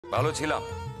ভালো ছিলাম,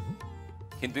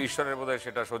 কিন্তু ঈশ্বরের বোধহয়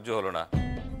সেটা সহ্য হলো না,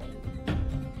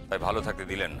 তাই ভালো থাকতে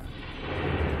দিলেন না।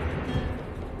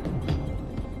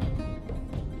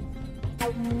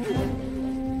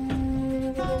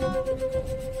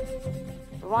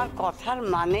 তোমার কথার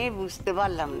মানে বুঝতে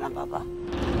পারলাম না বাবা।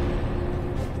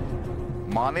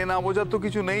 মানে না বোঝার তো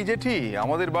কিছু নেই জেঠি।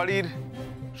 আমাদের বাড়ির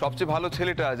সবচেয়ে ভালো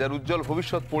ছেলেটা, যার উজ্জ্বল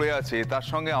ভবিষ্যৎ পড়ে আছে, তার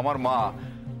সঙ্গে আমার মা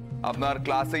আপনার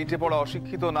ক্লাস 8-এ পড়া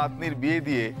অশিক্ষিত নাতনির বিয়ে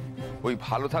দিয়ে ওই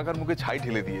ভালো থাকার মুখে ছাই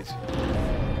ঢেলে দিয়েছে।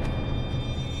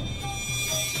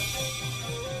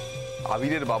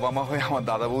 আবিরের বাবা মা হয়ে আমার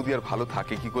দাদা বৌদি আর ভালো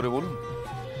থাকে কি করে বলুন?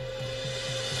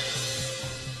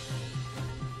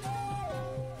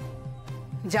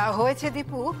 যা হয়েছে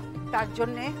দীপু, তার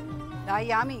জন্যে দায়ী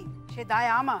আমি, সে দায়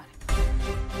আমার।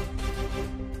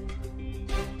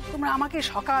 তোমরা আমাকে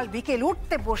সকাল বিকেল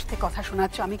উঠতে বসতে কথা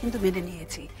শোনাচ্ছ, আমি কিন্তু মেনে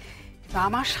নিয়েছি। কিন্তু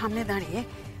আমার সামনে দাঁড়িয়ে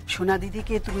সোনা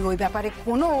দিদিকে তুমি ওই ব্যাপারে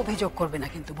কোনো অভিযোগ করবে না,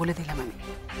 কিন্তু বলে দিলাম আমি।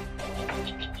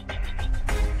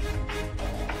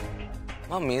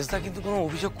 মা, মেজদা কিন্তু কোনো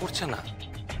অভিযোগ করছে না।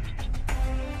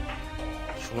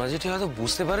 সোনা জেঠি হয়তো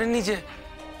বুঝতে পারেননি যে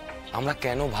আমরা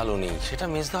কেন ভালো নেই, সেটা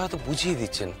মেজদা হয়তো বুঝিয়ে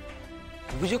দিচ্ছেন।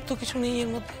 অভিযোগ তো কিছু নেই এর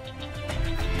মধ্যে।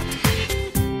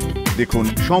 দেখুন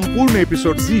সম্পূর্ণ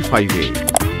এপিসোড Zee5 এ।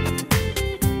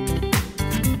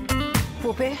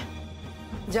 পোপে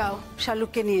যাও,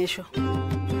 শালুককে নিয়ে এসো।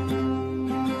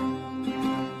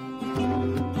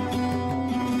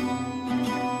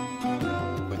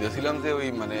 বুঝেছিলাম যে ওই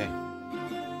মানে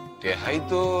টেহাই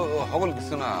তো হগল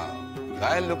কিছু না,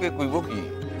 গায়ের লোকে কইব কি।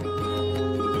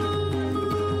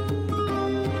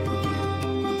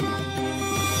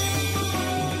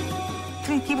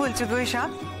 তুমি কি বলছো গো এসব?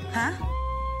 হ্যাঁ,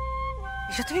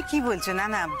 এসব তুমি কি বলছো? না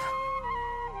না,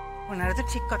 ওনারা তো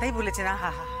ঠিক কথাই বলেছে না।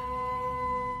 হা হা,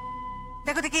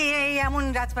 দেখো দেখি এই এমন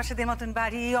রাজপ্রাসাদের মতন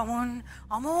বাড়ি, অমন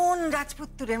অমন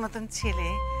রাজপুত্রের মতন ছেলে,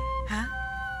 হ্যাঁ,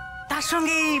 তার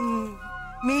সঙ্গে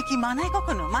মেয়ে কি মানায়?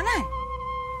 কখনো মানায়?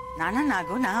 না না না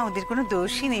গো না, ওদের কোনো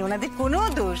দোষই নেই, ওনাদের কোনো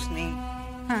দোষ নেই।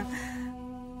 হ্যাঁ,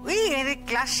 ওই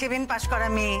ক্লাস 7 পাশ করা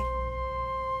মেয়ে,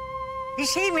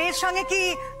 সেই মেয়ের সঙ্গে কি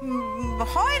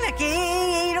হয় নাকি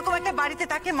এইরকম একটা বাড়িতে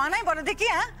তাকে মানায়? বলো দেখি।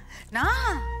 হ্যাঁ না,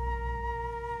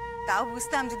 তাও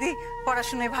বুঝতাম যদি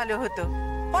পড়াশোনায় ভালো হতো।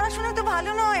 পড়াশোনা তো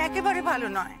ভালো নয়, একেবারে ভালো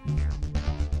নয়।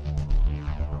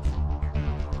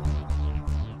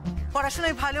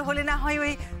 পড়াশোনায় ভালো হলে না হয়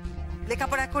ওই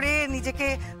লেখাপড়া করে নিজেকে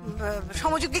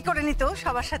সমযোগী করে নিত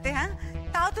সবার সাথে। হ্যাঁ,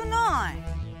 তাও তো নয়।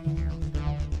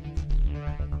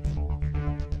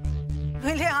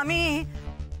 বুঝলে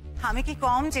আমি কি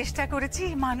কম চেষ্টা করেছি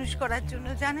মানুষ করার জন্য?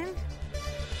 জানেন,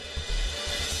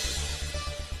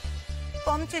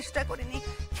 কম চেষ্টা করিনি।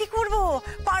 কি করব,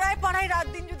 পাড়ায় পাড়ায় রাত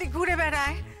দিন যদি ঘুরে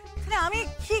বেড়ায়, তাহলে আমি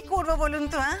কি করব বলুন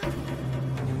তো? হ্যাঁ,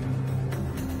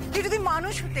 কেউ যদি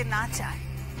মানুষ হতে না চায়,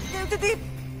 কেউ যদি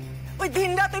ওই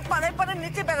দিন রাত ওই পাড়ায় পাড়ায়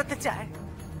নেচে বেড়াতে চায়,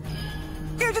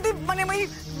 কেউ যদি মানে ওই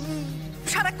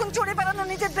সারাক্ষণ চড়ে বেড়ানো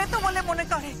নিজের ব্রেত বলে মনে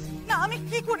করে, না আমি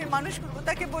কি করে মানুষ করবো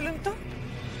তাকে বলুন তো?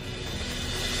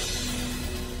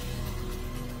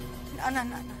 না না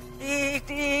না না,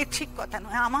 ঠিক কথা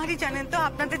নয়। আমারই জানেন তো,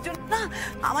 আপনাদের জন্য না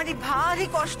আমারই ভারী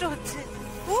কষ্ট হচ্ছে,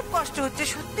 খুব কষ্ট হচ্ছে।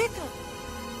 সত্যি তো,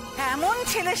 এমন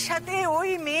ছেলের সাথে ওই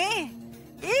মেয়ে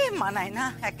মানায় না,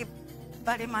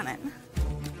 একেবারে মানায় না।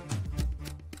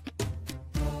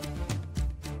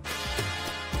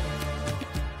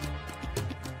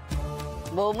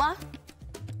 বৌমা,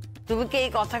 তুমি কি এই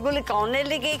কথাগুলি কানে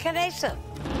লেগে এখানে এসো?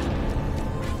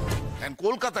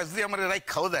 কলকাতায় যদি আমার রাই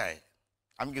খাওয়া দেয়,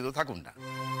 আমি কিন্তু থাকুন না।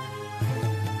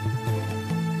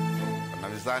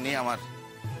 আমি জানি আমার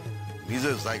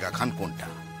নিজের জায়গা খান কোনটা।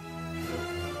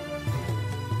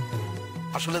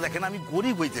 আসলে দেখেন, আমি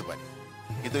গরিব হইতে পারি,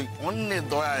 কিন্তু ওই অন্যের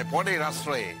দয়ায় পরের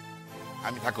আশ্রয়ে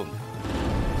আমি থাকুন না।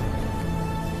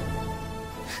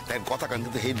 তাই কথা কান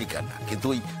কিন্তু হেবি কান না, কিন্তু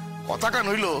ওই কথা কান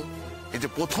হইল এই যে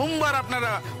প্রথমবার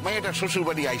আপনারা মেয়েটা শ্বশুর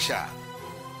বাড়ি আইসা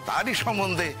তারই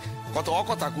সম্বন্ধে কত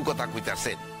অকথা কুকথা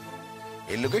কইতাছেন,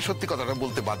 এর লোকেই সত্যি কথাটা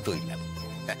বলতে বাধ্য হইলাম।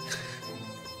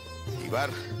 এবার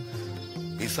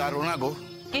বিচার ওনা গো।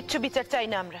 কিচ্ছু বিচার চাই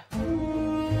না আমরা,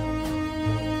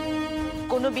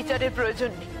 কোনো বিচারের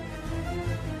প্রয়োজন নেই।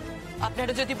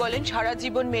 আপনারা যদি বলেন সারা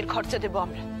জীবন মেয়ের খরচা দেব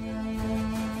আমরা,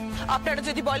 আপনারা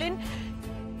যদি বলেন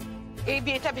এই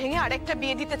বিয়েটা ভেঙে আরেকটা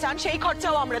বিয়ে দিতে চান, সেই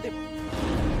খরচাও আমরা দেব।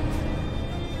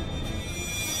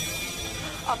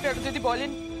 আপনারা যদি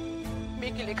বলেন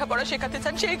মেয়েকে লেখাপড়া শেখাতে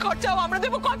চান, সেই খরচাও আমরা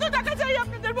দেব। কত টাকা চাই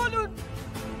আপনাদের বলুন?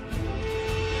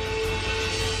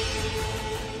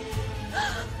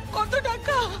 কত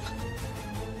টাকা?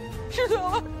 শুধু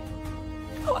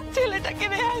আমার ছেলেটাকে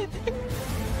রেহাই দিন।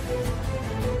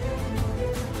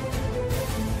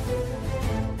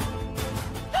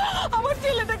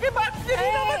 ছেলেটাকে বাদ দিন,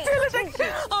 আমার ছেলেটাকে,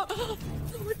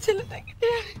 আমার ছেলেটাকে।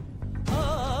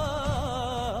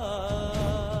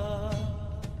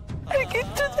 আর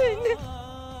কিচ্ছু চাই না,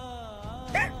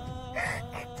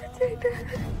 কিচ্ছু চাই না।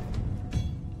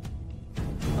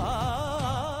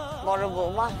 বড়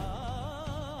বৌমা,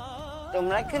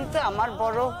 তোমরা কিন্তু আমার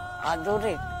বড়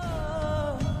আদরের,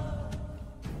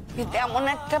 কিন্তু এমন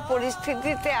একটা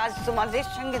পরিস্থিতিতে আজ তোমাদের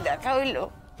সঙ্গে দেখা হইল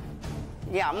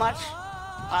যে আমার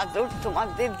আদর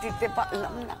তোমাদের দিতে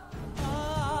পারলাম না।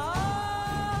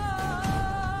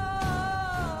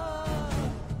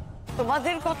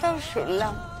 তোমাদের কথাও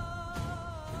শুনলাম,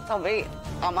 তবে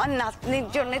আমার নাতনির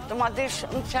জন্য তোমাদের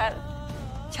সংসার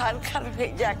ছারখার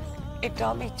হয়ে যাক, এটা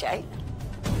আমি চাই না।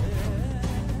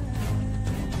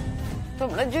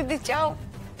 তোমরা যদি চাও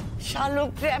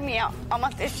শালুককে আমি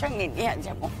আমাদের সঙ্গে নিয়ে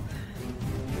যাব,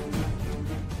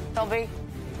 তবে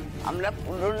আমরা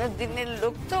পুরনো দিনের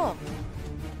লোক তো,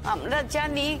 আমরা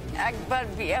জানি একবার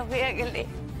বিয়ে হয়ে গেলে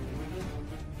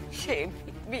সে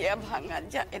বিয়ে ভাঙা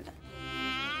যায় না।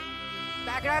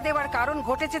 ব্যাগড়া দেওয়ার কারণ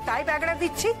ঘটেছে তাই ব্যাগড়া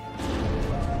দিচ্ছি।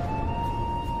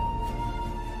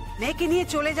 মেয়েকে নিয়ে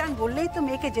চলে যান বললেই তো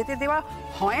মেয়েকে যেতে দেওয়া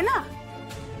হয় না।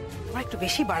 তোমরা একটু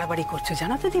বেশি বাড়াবাড়ি করছো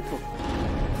জানো তো দীপু।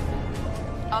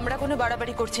 আমরা কোনো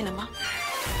বাড়াবাড়ি করছি না মা,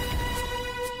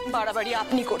 বাড়াবাড়ি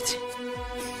আপনি করছেন।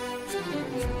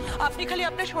 আপনি খালি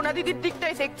আপনার সোনা দিদির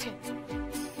দিকটাই দেখছেন,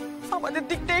 আমাদের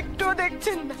দিকটা একটুও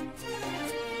দেখছেন না।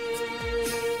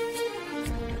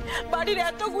 বাড়ির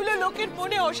এতগুলো লোকের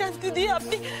মনে অশান্তি দিয়ে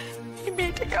আপনি এই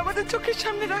মেয়েটাকে আমাদের চোখের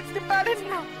সামনে রাখতে পারেন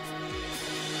না।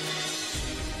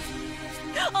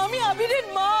 আমি আবিরের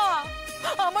মা,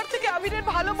 আমার থেকে আবিরের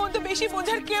ভালো মন্দ বেশি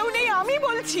বোঝার কেউ নেই, আমি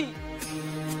বলছি।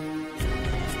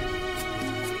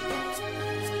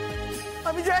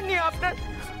 আমি জানি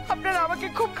আপনার আমাকে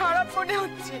খুব খারাপ মনে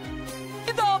হচ্ছে,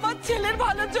 কিন্তু আমার ছেলের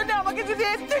ভালোর জন্য আমাকে যদি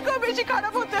এর থেকেও বেশি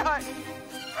খারাপ হতে হয়,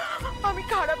 আমি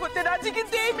খারাপ হতে রাজি,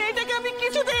 কিন্তু এই মেয়েটাকে আমি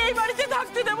কিছুতেই এই বাড়িতে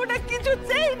থাকতে দেবো না,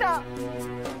 কিছুতেই না।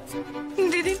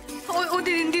 দিদি, ও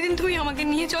দিদি তুই আমাকে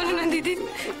নিয়ে চলো না, দিদি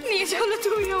নিয়ে চলো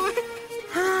তুমি আমাকে।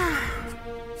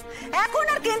 এখন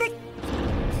আর কেঁদে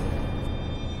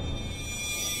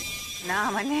না,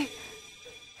 মানে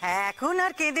এখন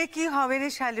আর কেঁদে কি হবে রে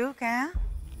শালুক? হ্যাঁ,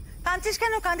 কাঁদছিস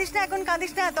কেন? কাঁদিস না, এখন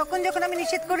কাঁদিস না। তখন যখন আমি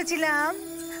নিষেধ করেছিলাম,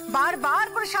 বারবার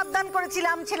করে সাবধান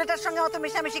করেছিলাম ছেলেটার সঙ্গে অত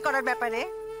মেশামেশি করার ব্যাপারে,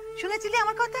 শুনেছিলি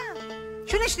আমার কথা?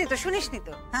 শুনিসনি তো, শুনিসনি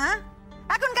তো? হ্যাঁ,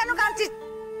 এখন কেন কাঁদছিস?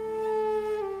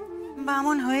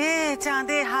 বামন হয়ে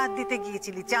চাঁদে হাত দিতে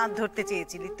গিয়েছিলি, চাঁদ ধরতে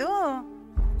চেয়েছিলি তো।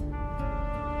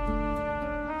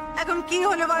 এখন কি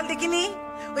হলো বল দেখিনি?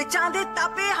 ওই চাঁদের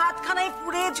তাপে হাতখানায়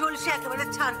পুড়ে ঝলসে একেবারে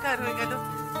ছারখার হয়ে গেল।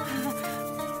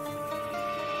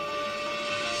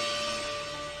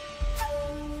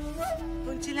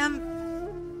 বলছিলাম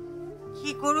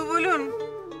কি করবো বলুন,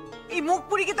 এই মুখ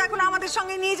পুরীকে তো এখন আমাদের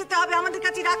সঙ্গে নিয়ে যেতে হবে, আমাদের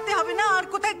কাছে রাখতে হবে না। আর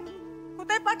কোথায়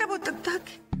কোথায় পাঠাবো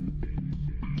তাকে?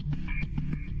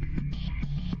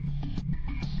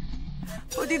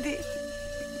 ও দিদি,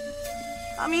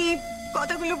 আমি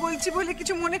কথাগুলো বলছি বলে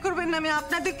কিছু মনে করবেন না, আমি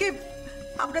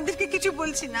আপনাদেরকে কিছু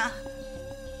বলছি না,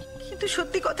 কিন্তু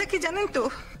সত্যি কথা কি জানেন তো,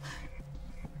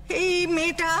 এই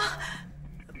মেয়েটা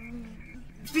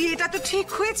বিয়েটা তো ঠিক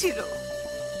হয়েছিল।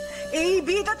 এই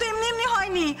বিয়েটা তো এমনি এমনি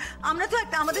হয়নি। আমরা তো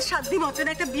একটা আমাদের সাধ্য মতন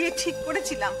একটা বিয়ে ঠিক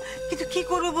করেছিলাম, কিন্তু কি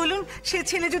করবো বলুন, সে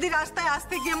ছেলে যদি রাস্তায়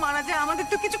আসতে গিয়ে মারা যায়, আমাদের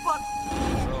তো কিছু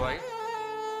ভাই,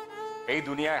 এই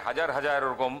দুনিয়ায় হাজার হাজার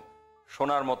ওরকম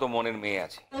সোনার মতো মনের মেয়ে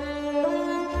আছে,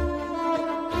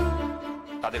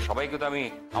 তাদের সবাইকে তো আমি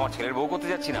আমার ছেলের বউ করতে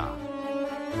যাচ্ছি না।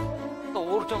 তো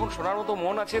ওর যখন সোনার মতো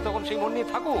মন আছে, তখন সেই মন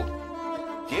নিয়ে থাকুক।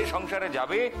 যে সংসারে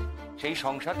যাবে সেই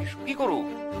সংসারকে সুখী করুক,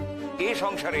 এ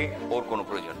সংসারে ওর কোনো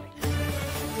প্রয়োজন নেই।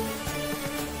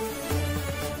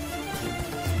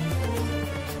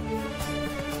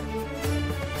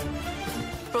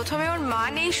 প্রথমে ওর মা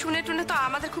নেই শুনে টুনে তো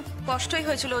আমাদের খুব কষ্টই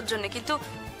হয়েছিল ওর জন্য, কিন্তু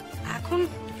এখন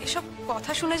এসব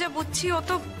কথা শুনে যা বুঝছি, ও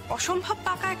তো অসম্ভব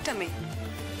পাকা একটা মেয়ে।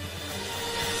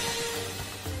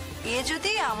 এ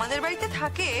যদি আমাদের বাড়িতে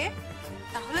থাকে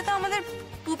তাহলে তো আমাদের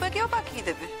পুপাকেও পাঠিয়ে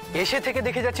দেবে। এসে থেকে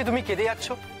দেখে যাচ্ছি তুমি কেঁদে যাচ্ছ,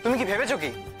 তুমি কি ভেবেছো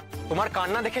কি তোমার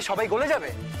কান্না দেখে সবাই গলে যাবে?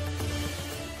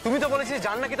 তুমি তো বলেছিলে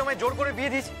জান নাকি তোমায় জোর করে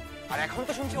বিয়ে দিয়েছি, আর এখন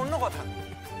তো শুনছি অন্য কথা।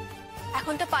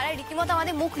 এখন তো পাড়ায় রীতিমতো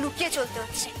আমাদের মুখ লুকিয়ে চলতে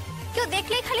হচ্ছে, কেউ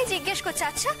দেখলেই খালি জিজ্ঞেস করছে,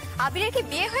 আচ্ছা আবিরের কি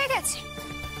বিয়ে হয়ে গেছে?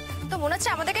 তো মনে হচ্ছে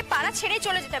আমাদেরকে পাড়া ছেড়েই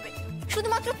চলে যেতে হবে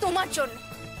শুধুমাত্র তোমার জন্য।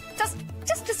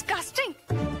 Just disgusting.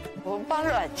 খুব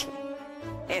ভালো আছি,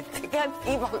 এর থেকে আর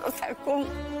কি ভালো থাকুন।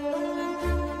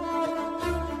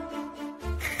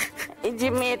 এই যে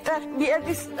মেয়েটার বিয়ে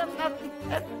দিচ্ছিলাম না,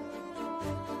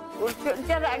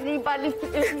 ওর আগেই বাড়ি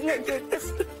ফিরে নিয়ে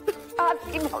যেতেছি, আর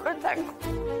কি ভালো থাকুন।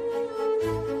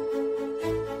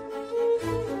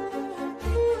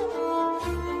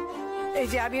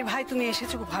 যে আবির ভাই, তুমি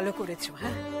এসেছো, খুব ভালো করেছো।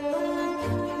 হ্যাঁ,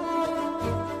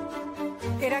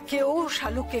 এরা কেউ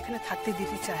শালুককে এখানে থাকতে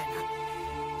দিতে চায় না।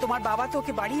 তোমার বাবা তো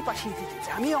ওকে বাড়ি পাঠিয়ে দিতে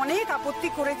চায়। আমি অনেক আপত্তি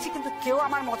করেছি, কিন্তু কেউ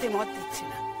আমার মতে মত দিচ্ছে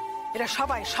না। এরা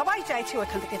সবাই সবাই চাইছে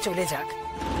ওখান থেকে চলে যাক।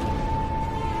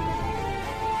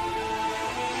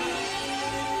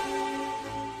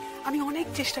 আমি অনেক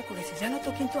চেষ্টা করেছি জানো তো,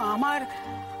 কিন্তু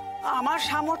আমার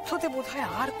সামর্থ্যতে বোধহয়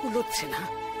আর কুলোচ্ছে না।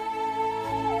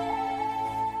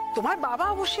 তোমার বাবা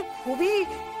অবশ্যই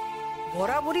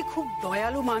বরাবরই খুব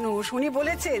দয়ালু মানুষ। উনি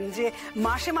বলেছেন যে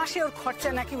মাসে মাসে ওর খরচা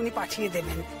নাকি উনি পাঠিয়ে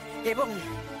দেবেন,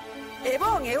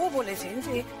 এবং এও বলেছেন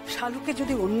যে শালুকে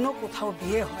যদি অন্য কোথাও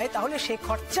বিয়ে হয় তাহলে সেই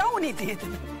খরচাও উনি দিয়ে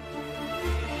দেবেন।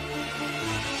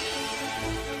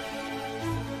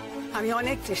 আমি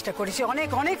অনেক চেষ্টা করেছি,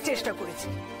 অনেক চেষ্টা করেছি।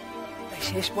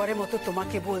 শেষবারের মতো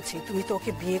তোমাকে বলছি, তুমি তো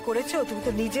ওকে বিয়ে করেছো, তুমি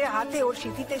তো নিজে হাতে ওর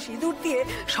সিঁথিতে সিঁদুর দিয়ে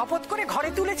শপথ করে ঘরে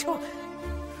তুলেছো।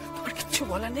 তোমার কিচ্ছু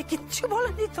বলার নেই, কিচ্ছু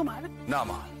বলার নেই তোমার? না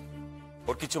মা,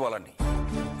 ওর কিচ্ছু বলার নেই।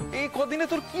 এই কদিনে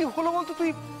তোর কি হলো বলতো? তুই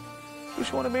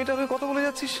সমানে মেয়েটার হয়ে কথা বলে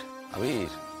যাচ্ছিস।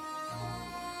 আবির,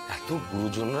 এত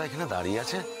গুরুজনরা এখানে দাঁড়িয়ে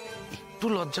আছে, একটু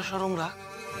লজ্জা শরম রাখ।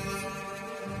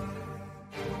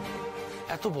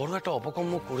 এত বড় একটা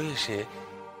অপকর্ম করে এসে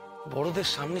বড়দের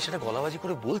সামনে সেটা গলাবাজি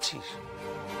করে বলছিস?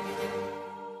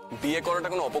 বিয়ে করাটা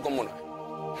কোনো অপকর্ম নয়।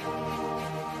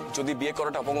 যদি বিয়ে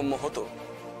করাটা অপকর্ম হতো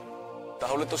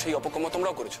তাহলে তো সেই অপকর্ম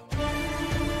তোমরাও করেছো।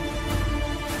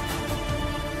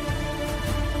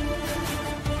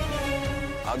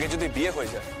 আগে যদি বিয়ে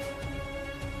হয়ে যায়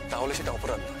তাহলে সেটা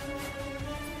অপরাধ নয়।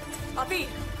 আবির,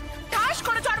 ঠাস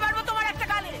করে চড় মারবো তোমার একটা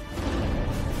গালে।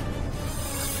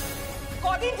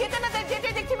 কদিন যেতে না যেতে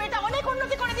দেখছি মেয়েটা অনেক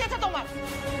উন্নতি করে দিয়েছে তোমার।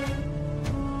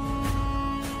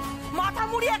 মাথা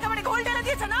মুড়ি একেবারে গোল ঢেলে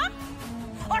দিয়েছে না?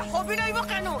 আর হবি নইব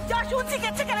কেন? যা শুনছি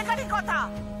গেছে কেলেঙ্কারির কথা।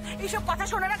 এইসব কথা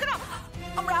শোনা না কেন?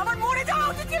 আমার মরে যাওয়া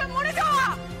উচিত ছিল, মরে যাওয়া।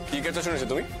 কি কথা শুনেছো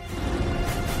তুমি?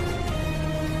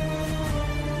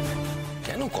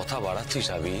 কেন কথা বাড়াচ্ছিস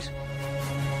আবির?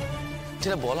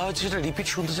 যেটা বলা হচ্ছে সেটা রিপিট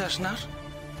শুনতে চাস না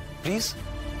প্লিজ?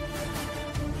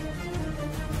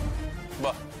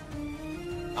 বাহ,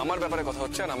 আমার ব্যাপারে কথা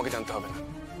হচ্ছে আর আমাকে জানতে হবে না।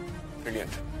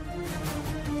 ব্রিলিয়ান্ট।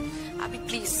 আবির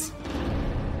প্লিজ,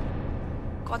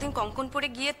 কদিন কঙ্কন পরে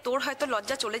গিয়ে তোর হয়তো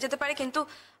লজ্জা চলে যেতে পারে, কিন্তু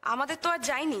আমাদের তো আর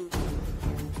যায়নি।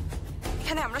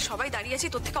 এখানে আমরা সবাই দাঁড়িয়ে আছি,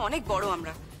 তোর থেকে অনেক বড়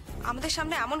আমরা। আমাদের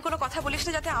সামনে এমন কোনো কথা বলিস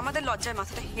না যাতে আমাদের লজ্জায়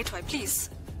মাথাটা হেট হয়, প্লিজ।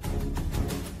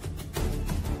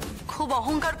 খুব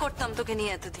অহংকার করতাম তোকে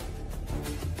নিয়ে এতদিন,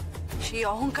 সেই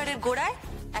অহংকারের গোড়ায়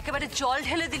একেবারে জল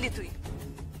ঢেলে দিলি তুই।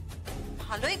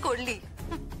 ভালোই করলি।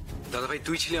 দাদা ভাই,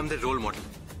 তুই ছিলি আমাদের রোল মডেল,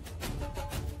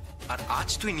 আর আজ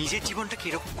তুই নিজের জীবনটাকে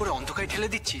এরকম করে অন্ধকারে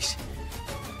ঠেলে দিচ্ছিস,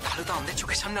 তাহলে তো আমাদের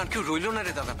চোখের সামনে আর কেউ রইল না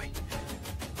রে দাদা ভাই।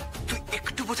 তুই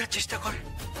একটু বোঝার চেষ্টা কর,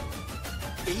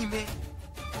 এই মেয়ে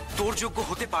তোর যোগ্য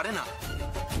হতে পারে না।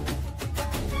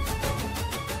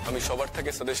 আমি সবার থেকে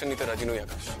সাজেশন নিতে রাজি নই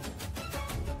আকাশ।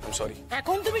 সরি।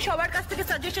 এখন তুমি সবার কাছ থেকে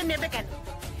সাজেশন নেবে কেন?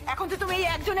 এখন তো তুমি এই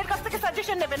একজনের কাছ থেকে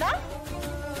সাজেশন নেবে না?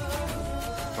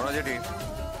 শোনা জেঠি,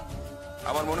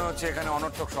 আমার মনে হচ্ছে এখানে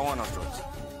অনর্থক সময় নষ্ট হচ্ছে।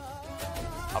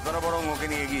 আপনারা বরং ওকে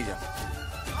নিয়ে এগিয়ে যান।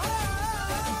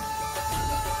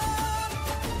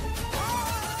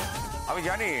 আমি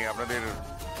জানি আপনাদের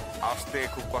আসতে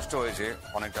খুব কষ্ট হয়েছে,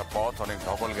 অনেকটা পথ, অনেক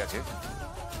ধকল গেছে।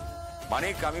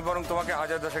 মানিক, আমি বরং তোমাকে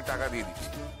 1000 টাকা দিয়ে দিচ্ছি।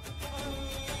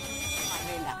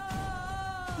 পারে না,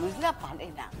 বুঝলা, পারে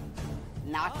না।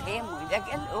 না খেয়ে মরে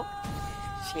গেল,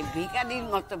 সে ভিখারির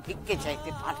মতো ভিক্ষে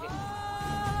চাইতে পারে না।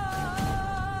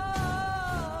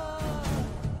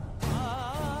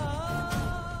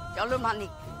 চলো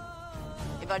মানিক,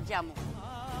 এবার যাবো।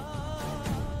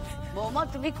 বৌমা,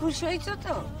 তুমি খুশি হয়েছো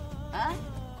তো? হ্যাঁ,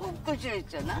 খুব খুশি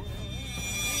হয়েছো না?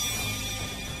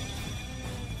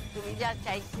 তুমি যা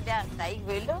চাইছিলা তাই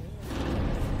হইল।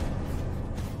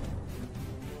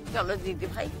 চলো দিদি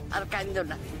ভাই, আর কান্দো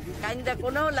না, কান্দা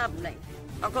কোনো লাভ নাই।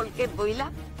 সকলকে বইলা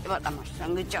এবার আমার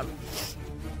সঙ্গে চলো।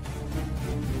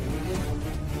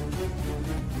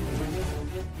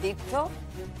 তীর্থ,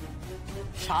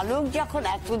 শালুক যখন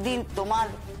এতদিন তোমার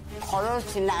খরচ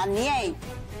না নিয়েই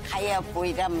খাইয়া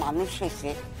পইরা মানুষ হয়েছে,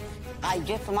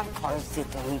 আজও তোমার খরচ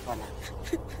দিতে হইব না।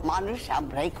 মানুষ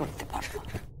আমরাই করতে পারবো।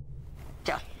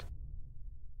 চল।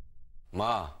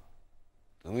 মা,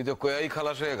 তুমি তো কয়াই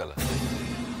খালাস হয়ে গেল।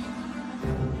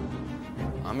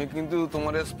 আমি কিন্তু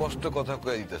তোমার স্পষ্ট কথা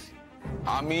কয়ে দিতেছি,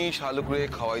 আমি শালুকরে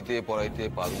খাওয়াইতে পড়াইতে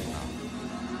পারবো না।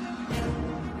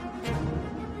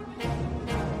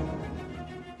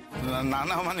 না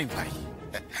না মানিক ভাই,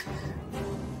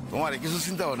 তোমার কিছু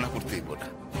চিন্তা ভাবনা করতে হইব না।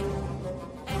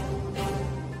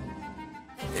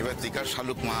 এবার থেকে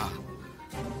শালুক মা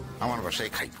আমার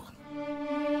বাসায় খাইব।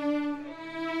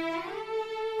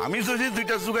 আমি যদি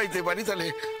দুইটা জুগাইতে পারি তাহলে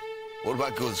ওর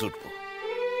ভাগ্যও জুটবো।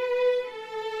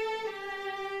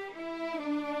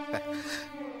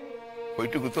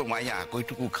 কইটুকু তো মাইয়া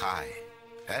কইটুকু খায়,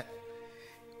 হ্যাঁ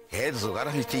এর জোগাড়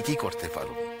আমি ঠিকই করতে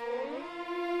পারো।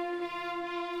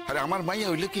 আরে আমার মাইয়া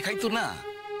হইলে কি খাইতো না?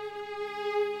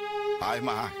 আয়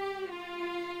মা,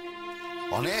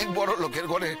 অনেক বড় লোকের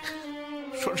ঘরে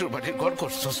শ্বশুর বাড়ির ঘর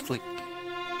করছস তুই।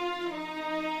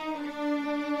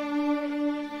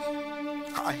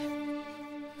 আয়,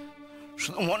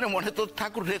 শুধু মনে মনে তোর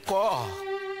ঠাকুর রে ক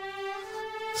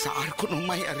আর কোন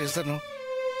মাইয়া রে যেন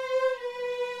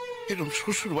এরকম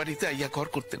শ্বশুর বাড়িতে আইয়া ঘর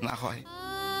করতে না হয়।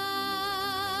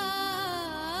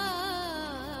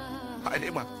 আরে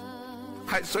মা,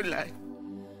 হায় চল্লায়।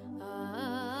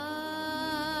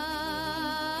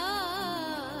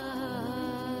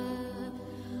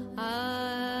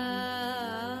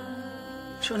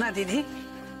 শোনা দিদি,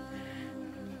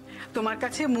 তোমার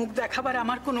কাছে মুখ দেখাবার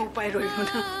আমার কোনো উপায় রইল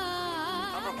না।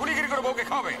 আমরা গুলিগিরি করে বউকে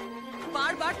খাওয়াবে।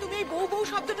 বারবার তুমি এই বউ বউ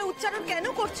শব্দটা উচ্চারণ কেন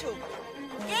করছো?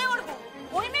 কে ওর বউ?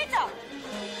 ওই মেয়েটা?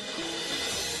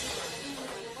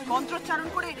 ওই মন্ত্রোচ্চারণ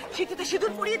করে সিঁথিতে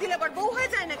সিঁদুর পরিয়ে দিলে আবার বউ হয়ে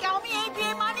যায় নাকি? আমি এই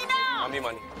বিয়ে মানি না।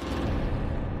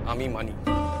 আমি মানি।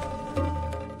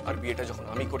 আর বিয়েটা যখন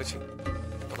আমি করেছি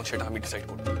তখন সেটা আমি ডিসাইড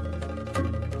করব।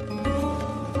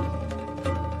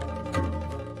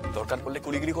 দরকার পড়লে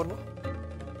কুলিগিরি করব,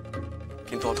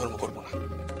 কিন্তু অধর্ম করব না।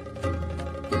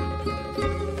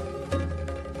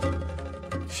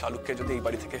 শালুককে যদি এই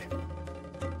বাড়ি থেকে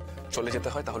চলে যেতে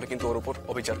হয় তাহলে কিন্তু ওর উপর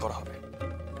অবিচার করা হবে,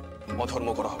 অধর্ম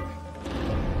করা হবে।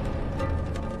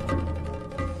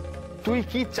 তুই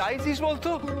কি চাইছিস বলতো?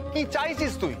 কি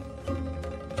চাইছিস তুই?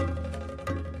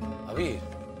 আবির,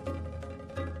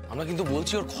 আমরা কিন্তু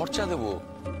বলছি ওর খরচা দেবো।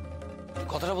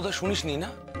 কথাটা বোধহয় শুনিসনি না?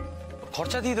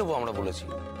 খরচা দিয়ে দেবো আমরা বলেছি।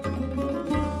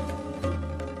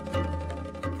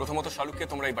 প্রথমত শালুককে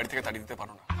তোমরা এই বাড়ি থেকে তাড়িয়ে দিতে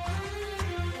পারো না,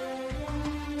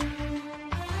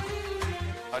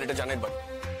 আর এটা জানের বাড়ি।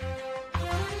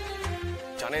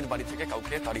 জানের বাড়ি থেকে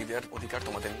কাউকে তাড়িয়ে দেওয়ার অধিকার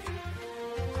তোমাদের নেই।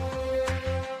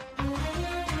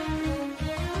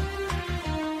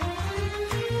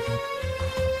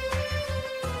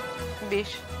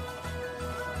 বেশ,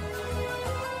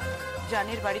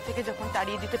 জানের বাড়ি থেকে যখন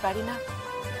তাড়িয়ে দিতে পারি না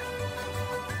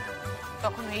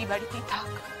তখন এই বাড়িতেই থাক।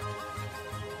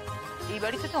 এই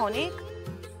বাড়িতে তো অনেক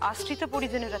আশ্রিত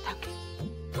পরিজনেরা থাকে,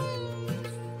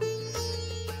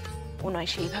 ও নয়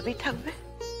সেইভাবেই থাকবে।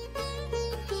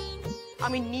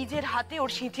 আমি নিজের হাতে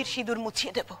ওর সিঁথির সিঁদুর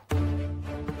মুছিয়ে দেব।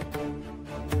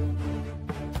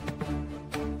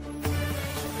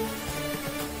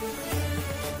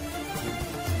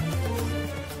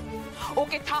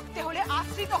 ওকে থাকতে হলে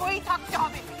আশ্রিত হয়েই থাকতে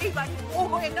হবে, এই বাড়ির বউ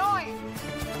হয়ে নয়।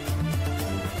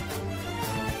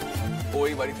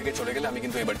 ওই বাড়ি থেকে চলে গেলে আমি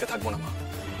কিন্তু এই বাড়িতে থাকবো না মা।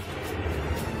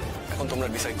 এখন তোমরা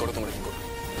ডিসাইড করো তোমরা কি করো।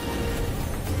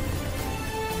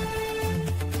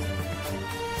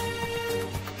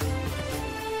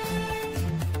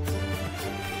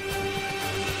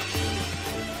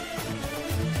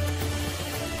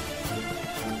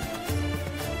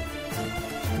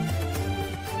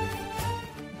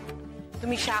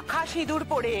 তুমি শাখা সিঁদুর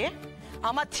পরে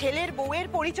আমার ছেলের বউয়ের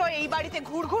পরিচয় এই বাড়িতে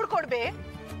ঘুরঘুর করবে,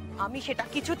 আমি সেটা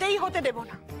কিছুতেই হতে দেব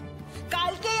না।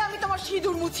 কালকেই আমি তোমার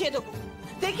সিঁদুর মুছিয়ে দেবো,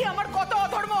 দেখি আমার কত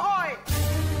অধর্ম হয়।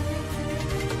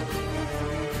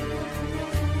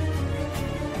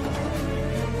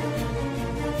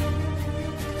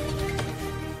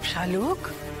 শালুক,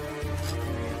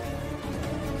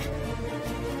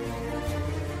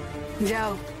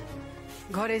 যাও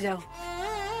ঘরে যাও।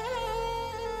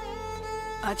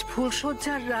 আজ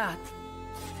ফুলসজ্জার রাত,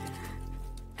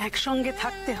 একসঙ্গে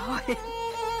থাকতে হয়,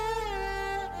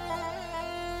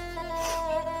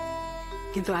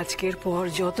 কিন্তু আজকের পর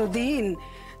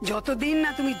যতদিন না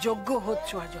তুমি যোগ্য হচ্ছ,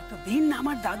 আর যতদিন না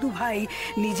আমার দাদু ভাই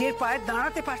নিজের পায়ে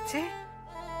দাঁড়াতে পারছে,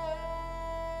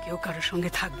 কেউ কারোর সঙ্গে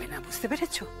থাকবে না, বুঝতে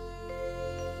পেরেছো?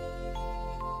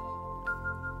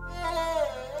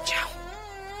 যাও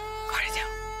ঘরে যাও।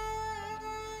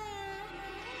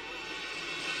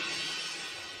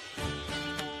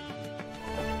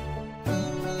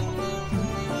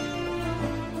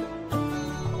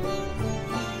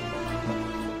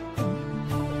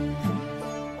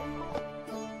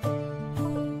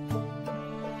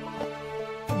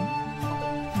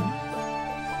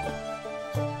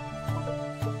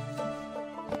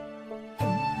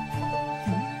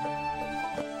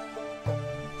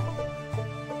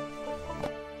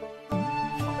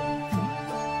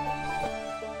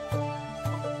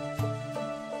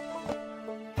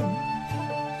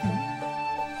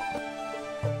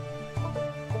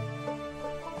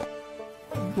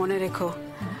 মনে রেখো,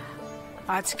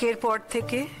 আজকের পর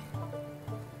থেকে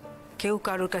কেউ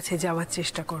কারোর কাছে যাওয়ার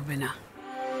চেষ্টা করবে না।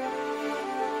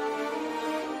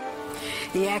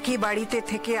 এই একই বাড়িতে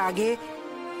থেকে আগে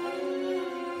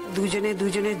দুজনে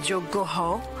দুজনের যোগ্য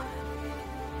হও,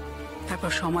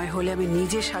 তারপর সময় হলে আমি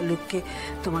নিজে শালুককে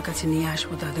তোমার কাছে নিয়ে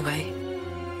আসবো দাদু ভাই,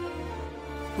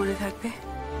 মনে থাকবে?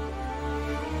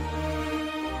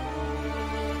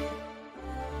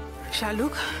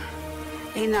 শালুক,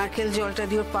 এই নারকেল জলটা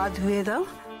দিয়ে পা ধুয়ে দাও,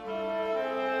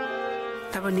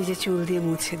 তারপর নিজে চুল দিয়ে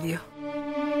মুছে দিও।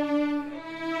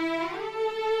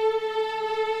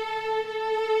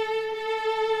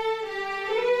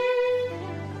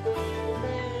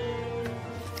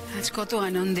 আজ কত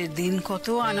আনন্দের দিন, কত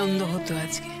আনন্দ হতো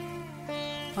আজকে,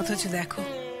 অথচ দেখো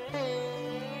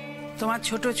তোমার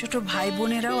ছোট ছোট ভাই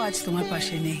বোনেরাও আজ তোমার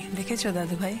পাশে নেই। দেখেছো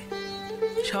দাদু ভাই,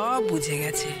 সব বুঝে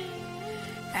গেছে।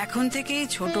 এখন থেকেই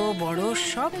ছোট বড়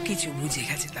সব কিছু বুঝে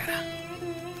গেছে তারা।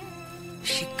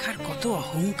 শিক্ষার কত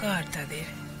অহংকার তাদের।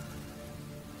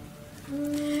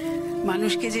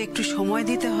 মানুষকে যে একটু সময়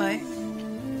দিতে হয়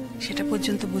সেটা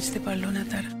পর্যন্ত বুঝতে পারলো না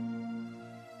তারা।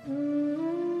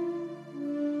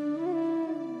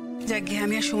 যাক,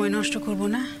 আমি আর সময় নষ্ট করব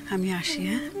না, আমি আসি।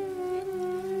 হ্যাঁ,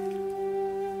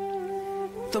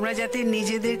 তোমরা যাতে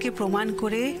নিজেদেরকে প্রমাণ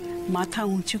করে মাথা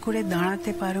উঁচু করে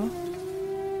দাঁড়াতে পারো,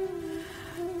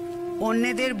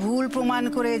 অন্যদের ভুল প্রমাণ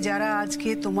করে যারা আজকে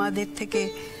তোমাদের থেকে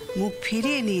মুখ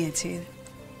ফিরিয়ে নিয়েছে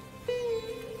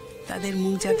তাদের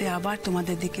মুখ যাতে আবার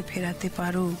তোমাদের দিকে ফেরাতে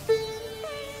পারো,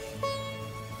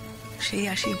 সেই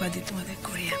আশীর্বাদই তোমাদের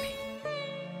করি আমি।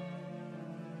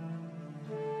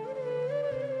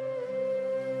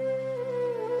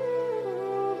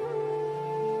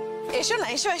 এসো না,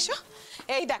 এসো এসো।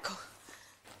 এই দেখো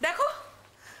দেখো,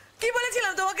 কি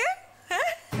বলেছিলাম তোমাকে?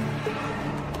 হ্যাঁ,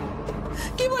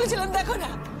 কি বলেছিলাম দেখো না।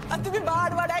 আর তুমি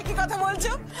বারবার একই কথা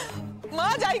বলছো। মা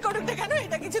যাই করুক না কেন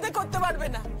এটা কিছুতে করতে পারবে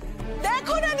না।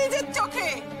 দেখো না নিজের চোখে,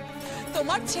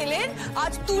 তোমার ছেলের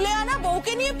আজ তুলে আনা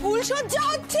বউকে নিয়ে ফুলসজ্জা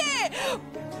হচ্ছে,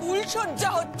 ফুলসজ্জা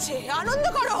হচ্ছে। আনন্দ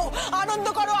করো, আনন্দ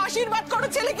করো, আশীর্বাদ করো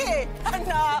ছেলেকে।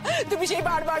 না, তুমি সেই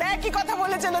বারবার একই কথা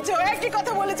বলে চলেছো, একই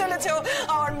কথা বলে চলেছো।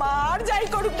 আমার মা আর যাই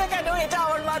করুক না কেন এটা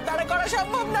আমার মার দ্বারা করা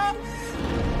সম্ভব না।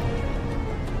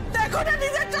 দেখো না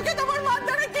নিজের চোখে তোমার মার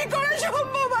দ্বারা কি করা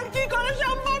সম্ভব আর কি করা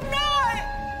সম্ভব নয়।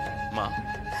 মা,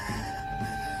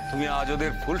 তুমি আজ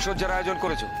ওদের ফুলসজ্জার আয়োজন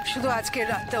করেছো? শুধু আজকের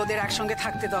রাতটা ওদের একসঙ্গে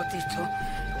থাকতে দাও তীর্থ,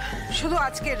 শুধু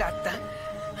আজকের রাতটা।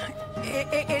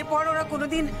 এরপর ওরা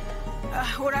কোনোদিন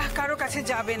ওরা কারো কাছে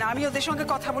যাবে না। আমি ওদের সঙ্গে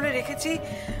কথা বলে রেখেছি,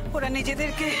 ওরা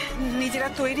নিজেদেরকে নিজেরা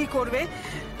তৈরি করবে।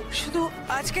 শুধু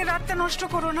আজকের রাতটা নষ্ট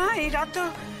করো না, এই রাত তো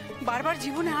বারবার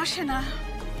জীবনে আসে না।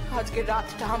 আজকের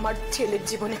রাতটা আমার ছেলের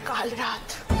জীবনে কাল রাত,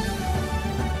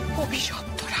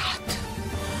 অভিশপ্ত রাত।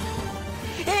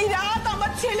 এই রাত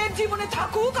আমার ছেলের জীবনে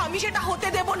থাকুক, আমি সেটা হতে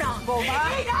দেব না।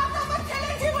 এই রাত আমার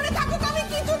ছেলের জীবনে থাকুক, আমি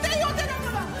কিছুতেই হতে দেব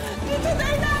না,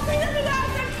 কিছুতেই না।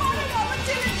 আমার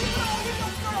ছেলের জীবনে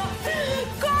অভিশপ্ত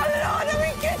কাল রাত, আমি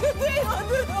কিছুতেই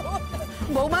হতে দেব না।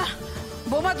 বৌমা,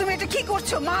 বৌমা তুমি এটা কি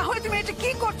করছো? মা হয়ে তুমি এটা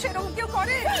কি করছো? এরকম কেউ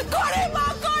করে? করে মা,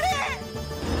 করে।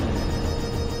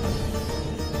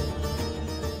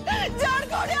 যার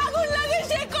ঘরে আগুন লাগে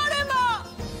সে করে মা,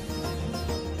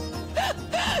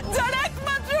 যার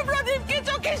একমাত্র প্রদীপকে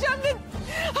চোখের সামনে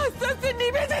আস্তে আস্তে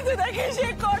নিভে যেতে দেখে সে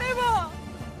করে মা।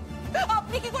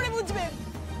 আপনি কি করে বুঝবেন?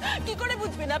 কি করে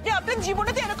বুঝবেন? আপনি আপনার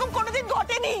জীবনে তো এরকম কোনোদিন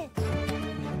ঘটেনি।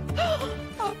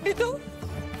 আপনি তো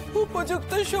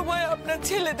উপযুক্ত সময় আপনার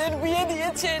ছেলেদের বিয়ে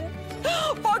দিয়েছেন,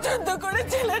 পছন্দ করে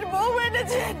ছেলের বউ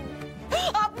এনেছেন।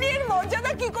 আপনি এর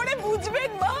মর্যাদা কি করে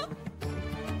বুঝবেন মা?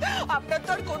 আপনার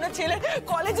তো আর কোনো ছেলে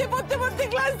কলেজে পড়তে পড়তে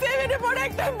ক্লাস 7-এ পড়ে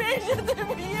একটা মেয়ের সাথে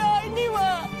বিয়ে হয়নি মা।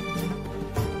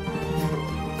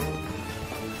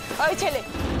 ওই ছেলে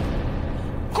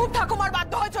খুব ঠাকুমার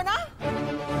বাধ্য হয়েছো না?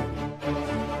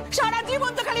 সারা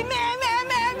জীবন তো খালি মেয়ে মেয়ে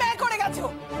মেয়ে মেয়ে করে গেছো।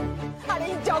 আর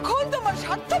এই যখন তোমার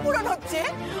স্বার্থ পূরণ হচ্ছে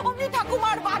অমনি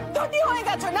ঠাকুমার বাধ্যটি হয়ে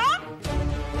গেছো না?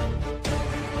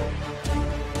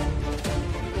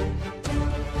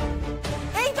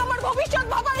 এই তোমার ভবিষ্যৎ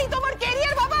বাবা, এই তোমার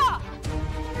ক্যারিয়ার বাবা।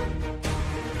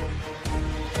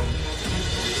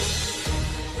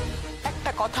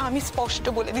 একটা কথা আমি স্পষ্ট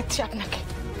বলে দিচ্ছি আপনাকে,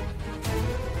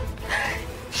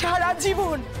 সারা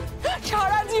জীবন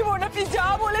আপনি যা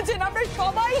বলেছেন আমরা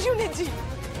সবাই শুনেছি,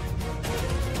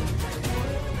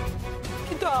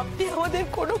 কিন্তু আপনি আমাদের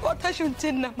কোনো কথা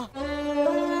শুনছেন না মা।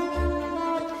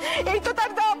 এই তো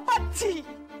তার দাম পাচ্ছি,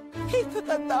 এই তো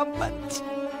তার দাম পাচ্ছি।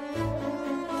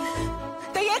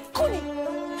 তাই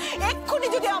এক্ষুনি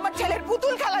যদি আমার ছেলের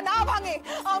পুতুল খেলা না ভাঙে,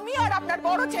 আমি আর আপনার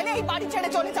বড় ছেলে এই বাড়ি ছেড়ে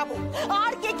চলে যাব।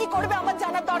 আর কে কি করবে আমার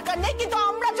জানার দরকার নেই, কিন্তু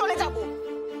আমরা চলে যাব।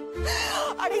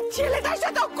 আরে ছেলেটার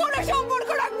সাথে কোনো সম্পর্ক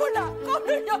রাখবো না,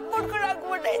 কোনো সম্পর্ক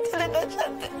রাখবো না এই ছেলেটার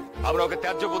সাথে। আমরা ওকে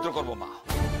ত্যায্য পুত্র করবো মা।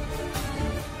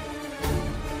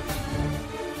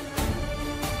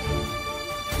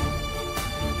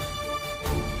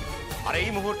 আর এই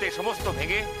মুহূর্তে সমস্ত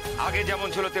ভেঙে আগে যেমন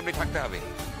ছিল তেমনি থাকতে হবে।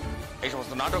 এই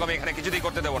সমস্ত নাটক আমি এখানে কিছুতেই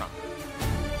করতে দেবো না।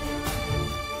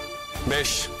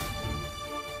 বেশ,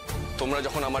 তোমরা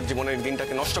যখন আমার জীবনের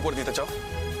দিনটাকে নষ্ট করে দিতে চাও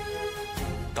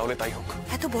তাহলে তাই হোক।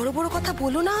 এত বড় বড় কথা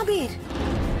বলো না আবির।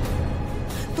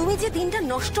 তুমি যে দিনটা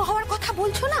নষ্ট হওয়ার কথা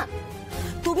বলছো না,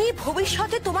 তুমি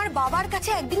ভবিষ্যতে তোমার বাবার কাছে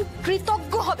একদিন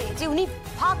কৃতজ্ঞ হবে যে উনি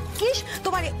ভাগ্যিস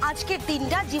তোমার আজকের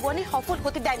দিনটা জীবনে সফল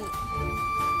হতে দেননি।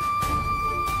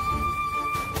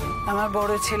 আমার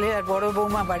বড় ছেলে আর বড়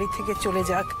বৌমা বাড়ি থেকে চলে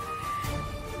যাক,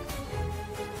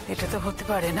 এটা তো হতে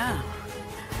পারে না।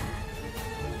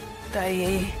 তাই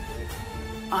এই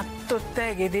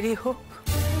আত্মত্যাগ এদেরই হোক।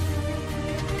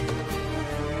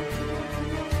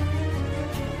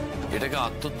 এটাকে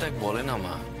আত্মত্যাগ বলে না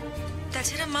মা।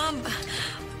 তাছাড়া মা,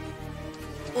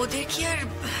 ওদের কি আর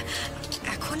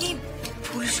এখনই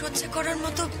ফুলসজ্জা করার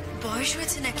মতো বয়স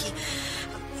হয়েছে নাকি?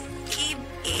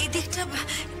 এই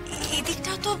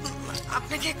দিকটাও তো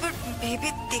আপনাকে একবার ভেবে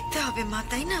দেখতে হবে মা,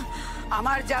 তাই না?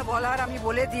 আমার যা বলার আমি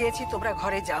বলে দিয়েছি, তোমরা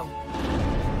ঘরে যাও,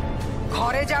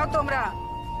 ঘরে যাও। তোমরা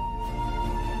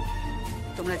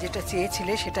তোমরা যেটা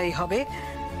চেয়েছিলে সেটাই হবে।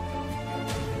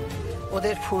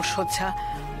 ওদের ফুলসজ্জা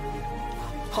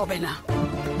হবে না।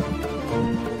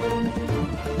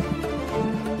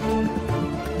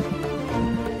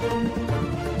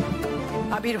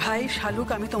 আবির ভাই, শালুক,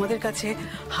 আমি তোমাদের কাছে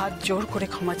হাত জোর করে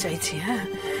ক্ষমা চাইছি। হ্যাঁ,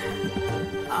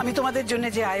 আমি তোমাদের জন্য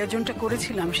যে আয়োজনটা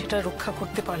করেছিলাম সেটা রক্ষা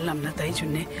করতে পারলাম না, তাই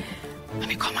জন্যে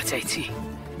আমি ক্ষমা চাইছি।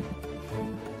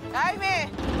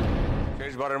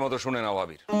 শেষবারের মতো শুনে নাও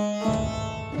আবির,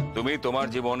 তুমি তোমার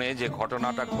জীবনে যে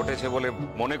ঘটনাটা ঘটেছে বলে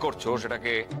মনে করছো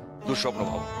সেটাকে দুঃস্বপ্ন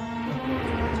ভাবো।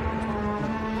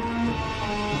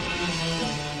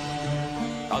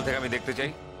 কাল থেকে আমি দেখতে চাই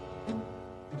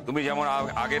তুমি যেমন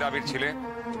আগের আবির ছিলে,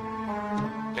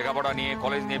 লেখাপড়া নিয়ে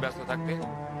কলেজ নিয়ে ব্যস্ত থাকতে,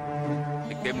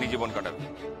 ঠিক তেমনি জীবন কাটাবে।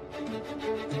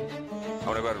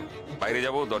 আমরা এবার বাইরে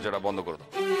যাবো, দরজাটা বন্ধ করে দাও।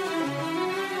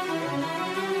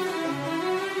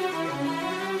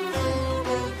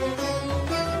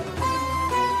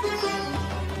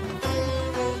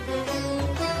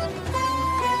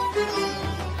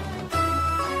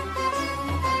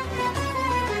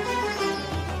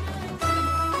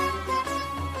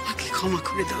 ক্ষমা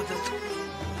করে দাও দাদু,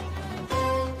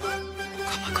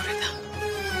 ক্ষমা করে দাও।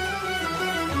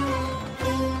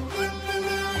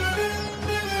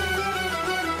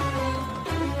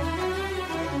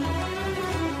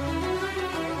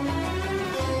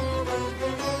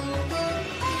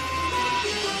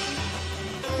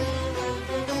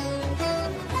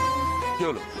 কি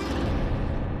হলো?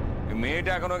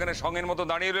 মেয়েটা এখনো এখানে সঙ্গের মতো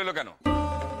দাঁড়িয়ে রইলো কেন?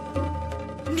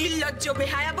 নির্লজ্জ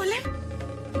বেহায়া বলে।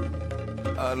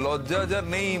 লজ্জা যার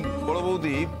নেই বড়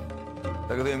বৌদি,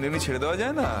 তাকে তো এমনি এমনি ছেড়ে দেওয়া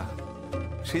যায় না।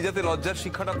 সেই যাতে লজ্জার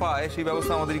শিক্ষাটা পায় সেই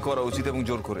ব্যবস্থা আমাদেরই করা উচিত, এবং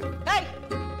জোর করে। এই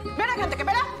বেড়া এখান থেকে,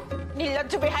 বেড়া।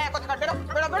 নির্লজ্জ বেহায়া কথা কাট, বেড়া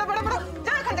বেড়া বেড়া বেড়া বেড়া,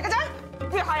 যা এখান থেকে, যা।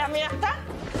 বেহায়া মেয়ে একটা।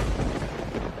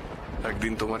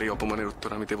 একদিন তোমার এই অপমানের উত্তর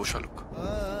আমি দেবো শালুক।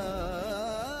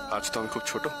 আজ তো আমি খুব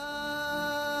ছোট,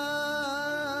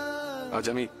 আজ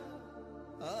আমি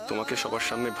তোমাকে সবার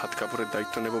সামনে ভাত কাপড়ের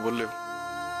দায়িত্ব নেব বললেও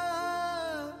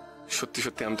সত্যি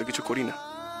সত্যি আমি তো কিছু করি না।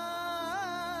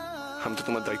 আমি তো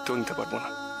তোমার দায়িত্ব নিতে পারবো না।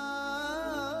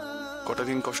 কটা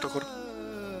দিন কষ্ট করো,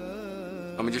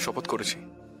 আমি যে শপথ করেছি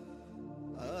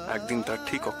একদিন তার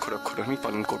ঠিক অক্ষর অক্ষরে আমি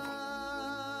পালন করব,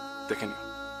 দেখে নিও।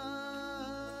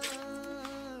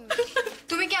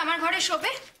 তুমি কি আমার ঘরে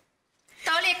শোবে?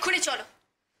 তাহলে এক্ষুনি চলো,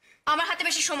 আমার হাতে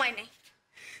বেশি সময় নেই।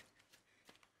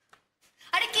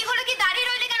 আরে কি হলো, কি দাঁড়িয়ে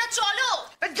রইলে কেন? চলো।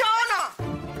 যাও না।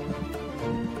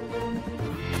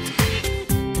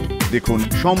 দেখুন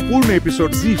সম্পূর্ণ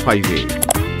এপিসোড জি5-এ।